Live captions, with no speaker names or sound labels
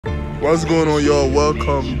What's going on, y'all?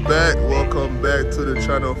 Welcome back to the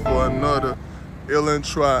channel for another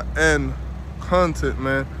Elantra N content,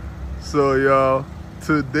 man. So y'all,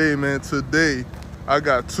 today I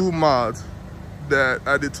got two mods that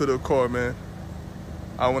I did to the car, man.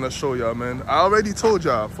 I want to show y'all, man. I already told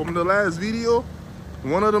y'all from the last video,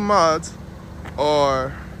 one of the mods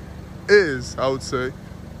is I would say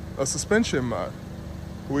a suspension mod,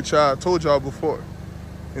 which I told y'all before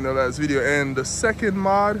in the last video. And the second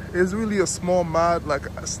mod is really a small mod, like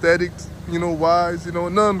aesthetics, wise,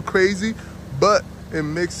 nothing crazy, but it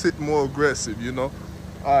makes it more aggressive, All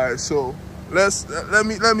right, so let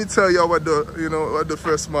me tell y'all what the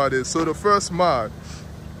first mod is. So the first mod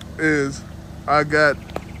is I got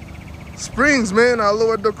springs, man. I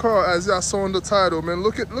lowered the car, as y'all saw in the title, man.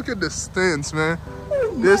 Look at the stance, man.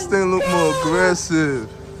 This thing look more aggressive.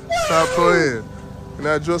 Stop playing. And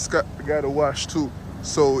I just got a wash too.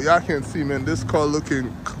 So y'all can see, man, this car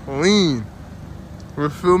looking clean. We're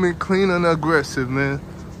filming clean and aggressive, man.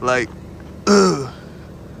 Like,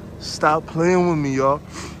 stop playing with me, y'all.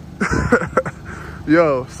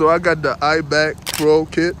 Yo, so I got the Eibach Pro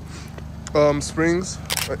kit springs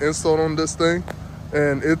installed on this thing,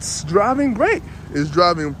 and it's driving great. It's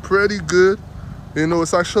driving pretty good.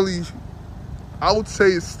 It's actually, I would say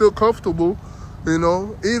it's still comfortable.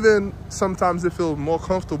 Even sometimes it feels more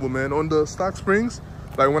comfortable, man. On the stock springs,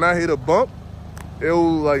 like when I hit a bump, it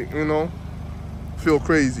will, like, feel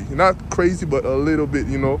crazy. Not crazy, but a little bit,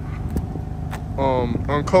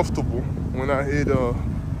 uncomfortable when I hit a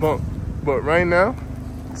bump. But right now,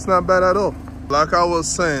 it's not bad at all. Like I was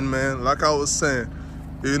saying, man,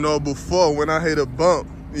 before when I hit a bump,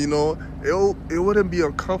 it wouldn't be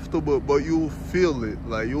uncomfortable, but you'll feel it.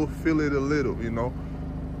 Like, you'll feel it a little,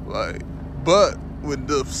 like. But with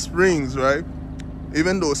the springs, right,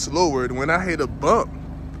 even though it's lowered, when I hit a bump,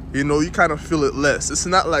 you kind of feel it less. It's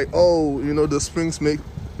not like, oh, the springs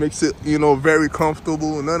makes it, very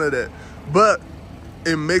comfortable, none of that. But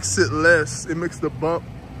it makes it less, it makes the bump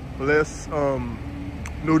less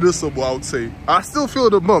noticeable, I would say. I still feel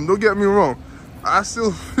the bump, don't get me wrong. I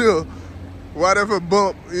still feel whatever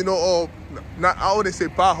bump, or not, I wouldn't say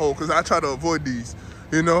pothole, because I try to avoid these,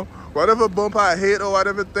 Whatever bump I hit or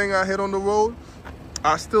whatever thing I hit on the road,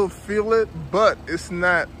 I still feel it, but it's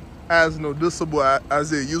not as noticeable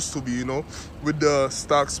as it used to be, with the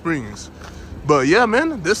stock springs. But yeah,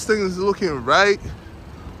 man, this thing is looking right.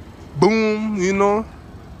 Boom,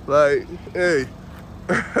 like, hey,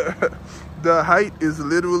 the height is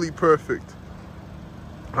literally perfect.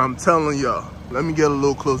 I'm telling y'all. Let me get a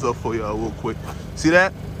little close up for y'all real quick. See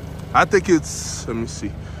that? I think it's, let me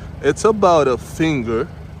see. It's about a finger.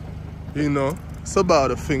 It's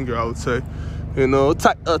about a finger, I would say. A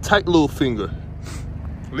tight little finger.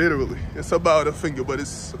 Literally, it's about a finger, but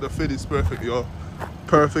the fit is perfect, y'all.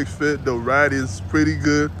 Perfect fit. The ride is pretty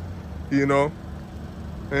good,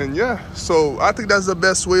 And yeah, so I think that's the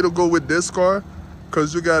best way to go with this car,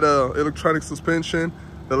 because you got a electronic suspension.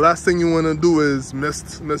 The last thing you want to do is mess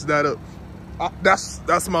that up.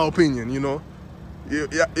 That's my opinion,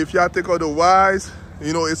 If y'all think otherwise,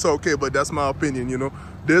 it's okay, but that's my opinion,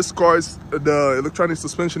 This car's, the electronic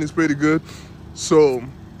suspension is pretty good. So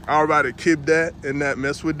I'd rather keep that and not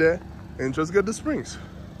mess with that and just get the springs.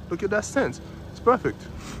 Look at that stance. It's perfect.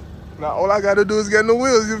 Now all I gotta do is get in the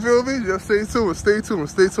wheels, you feel me? Just stay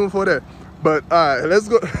tuned for that. But all right, let's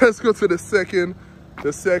go to the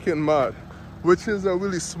second mod, which is a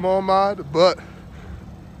really small mod, but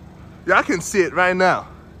y'all can see it right now.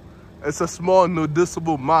 It's a small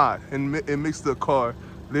noticeable mod, and it makes the car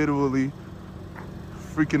literally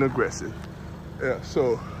freaking aggressive. Yeah,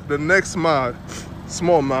 so the next mod,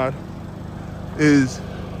 small mod, is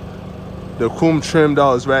the chrome trim that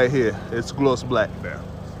was right here. It's gloss black now.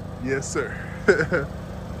 Yes, sir.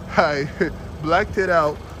 I blacked it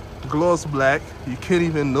out, gloss black. You can't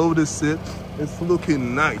even notice it. It's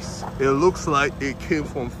looking nice. It looks like it came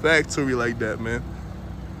from factory like that, man.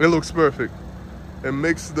 It looks perfect.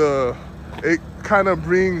 It kind of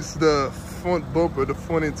brings the front bumper, the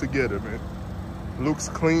front end together, man. Looks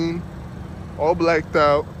clean, all blacked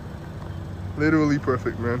out, literally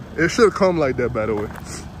perfect, man. It should come like that, by the way.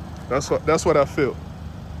 That's what I feel.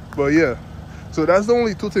 But yeah, so that's the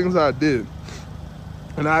only two things I did,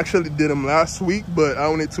 and I actually did them last week, but I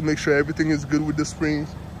wanted to make sure everything is good with the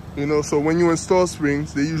springs, So when you install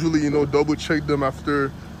springs, they usually double check them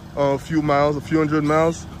after a few hundred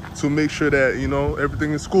miles, to make sure that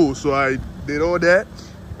everything is cool. So I did all that,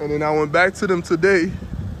 and then I went back to them today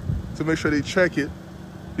to make sure they check it,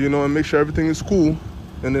 and make sure everything is cool.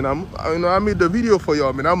 And then I made the video for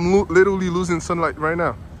y'all, man. I'm literally losing sunlight right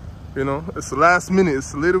now. It's the last minute.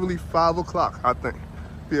 It's literally 5 o'clock, I think.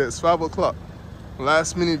 Yeah, it's 5 o'clock.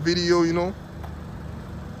 Last minute video, you know.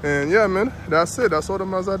 And yeah, man, that's it. That's all the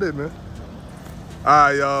miles I did, man.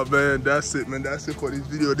 Alright, y'all, man, that's it, man. That's it for this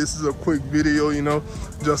video. This is a quick video, you know,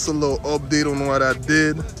 just a little update on what I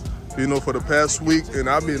did, you know, for the past week. And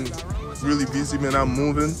I've been really busy, man. I'm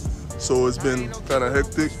moving, so it's been kind of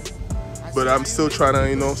hectic, but I'm still trying to,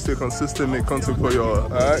 you know, stay consistent, make content for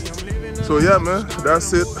y'all. Alright, so yeah, man,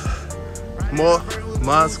 that's it. More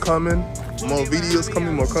miles coming, more videos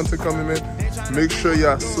coming, more content coming, man. Make sure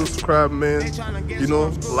y'all subscribe, man. You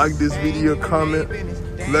know, like this video, comment.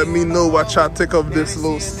 Let me know what y'all think of this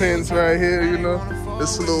little stance right here, you know.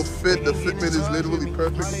 This little fit, the fitment is literally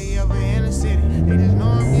perfect.